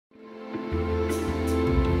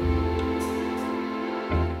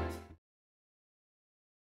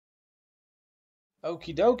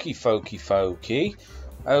Okie dokie, folky folky.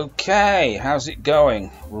 Okay, how's it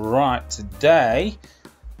going? Right, today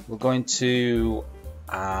we're going to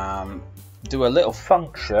do a little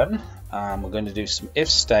function. We're going to do some if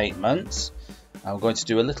statements. We're going to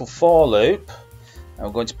do a little for loop. And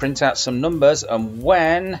we're going to print out some numbers, and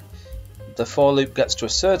when the for loop gets to a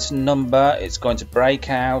certain number, it's going to break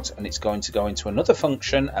out and it's going to go into another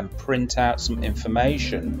function and print out some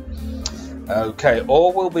information. Okay,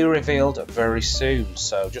 all will be revealed very soon,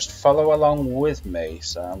 so just follow along with me.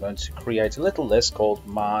 So I'm going to create a little list called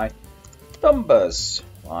my numbers,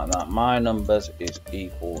 like that. My numbers is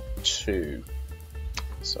equal to,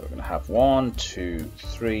 so we're going to have 1, 2,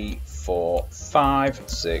 3, 4, 5,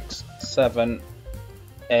 6, 7,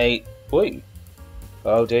 8. Wait,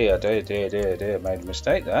 oh dear, made a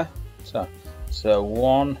mistake there. So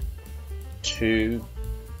 1, 2,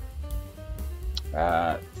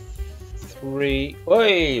 3.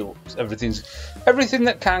 Oi, everything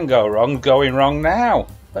that can go wrong going wrong now.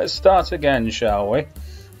 Let's start again, shall we?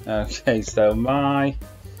 Okay, so my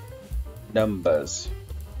numbers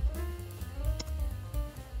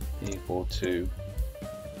equal to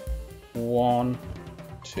 1,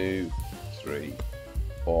 2, 3,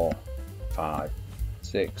 4, 5,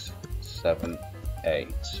 6, 7, 8.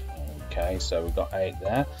 Okay, so we've got 8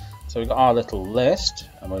 there. So we've got our little list,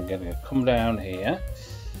 and we're going to come down here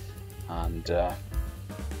and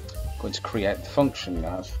going to create the function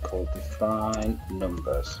now. It's called define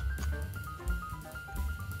numbers.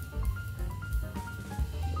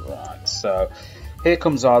 Right, so here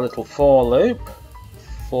comes our little for loop.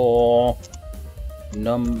 For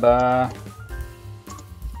number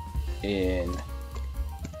in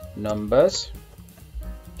numbers.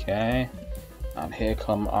 Okay, and here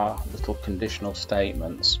come our little conditional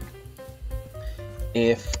statements.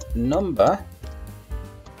 If number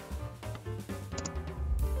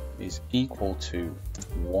is equal to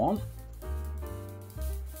 1,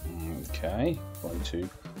 okay, going to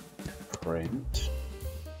print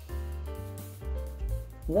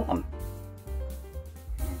 1.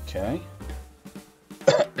 Okay.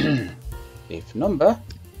 If number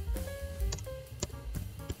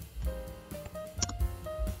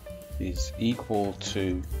is equal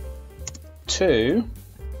to 2,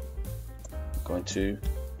 I'm going to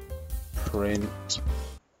print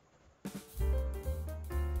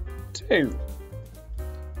 2.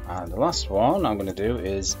 And the last one I'm going to do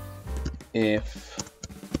is if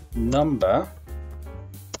number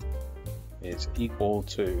is equal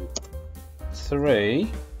to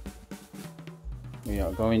 3, we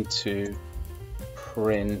are going to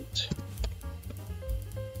print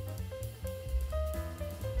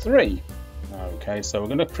 3. Okay, so we're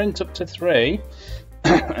going to print up to 3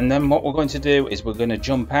 and then what we're going to do is we're going to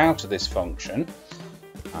jump out of this function,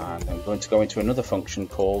 and I'm going to go into another function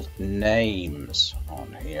called names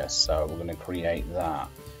on here. So we're going to create that.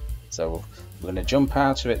 So we're going to jump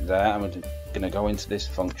out of it there, and we're going to go into this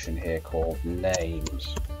function here called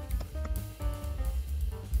names.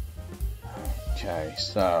 Okay,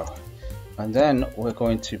 so, and then we're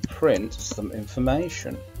going to print some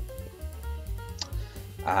information.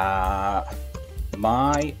 My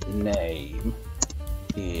name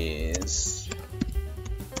is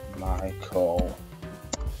Michael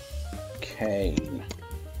Kane.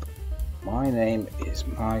 My name is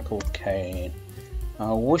Michael Kane.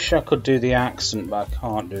 I wish I could do the accent, but I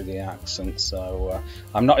can't do the accent, so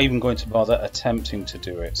I'm not even going to bother attempting to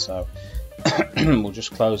do it. So we'll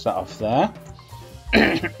just close that off there.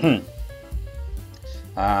 And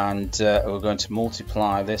we're going to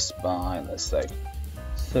multiply this by, let's say,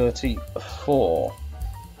 34.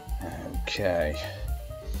 Okay.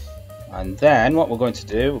 And then what we're going to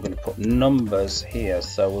do, we're going to put numbers here.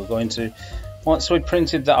 So we're going to, once we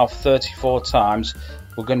printed that off 34 times,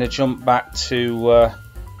 we're going to jump back to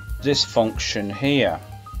this function here.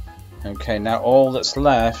 Okay, now all that's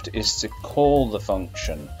left is to call the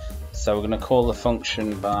function. So we're going to call the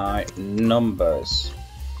function by numbers.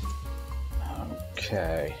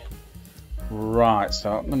 Okay. Right,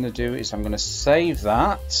 so what I'm going to do is I'm going to save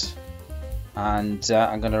that, and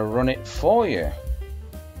I'm going to run it for you.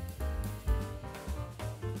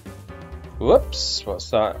 Whoops, what's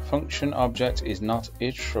that? Function object is not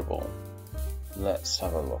iterable. Let's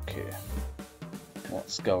have a look here.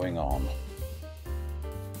 What's going on?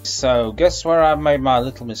 So guess where I've made my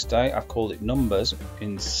little mistake? I've called it numbers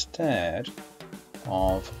instead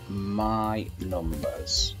of my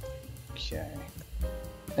numbers. Okay,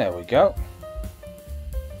 there we go.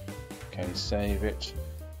 Okay, save it.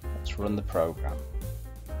 Let's run the program.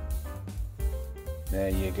 There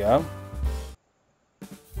you go.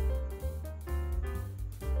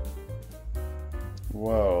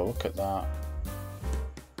 Whoa, look at that.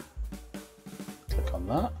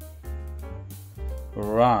 on that.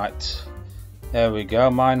 Right, there we go.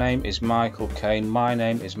 My name is Michael Caine. My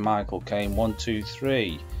name is Michael Caine. 1, 2,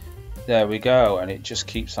 3. There we go, and it just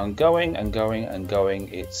keeps on going and going and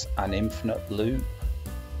going. It's an infinite loop.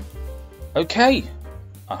 Okay,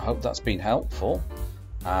 I hope that's been helpful,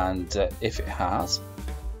 and if it has,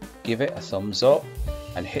 give it a thumbs up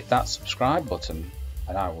and hit that subscribe button,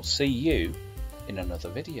 and I will see you in another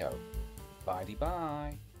video.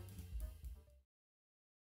 Bye-bye.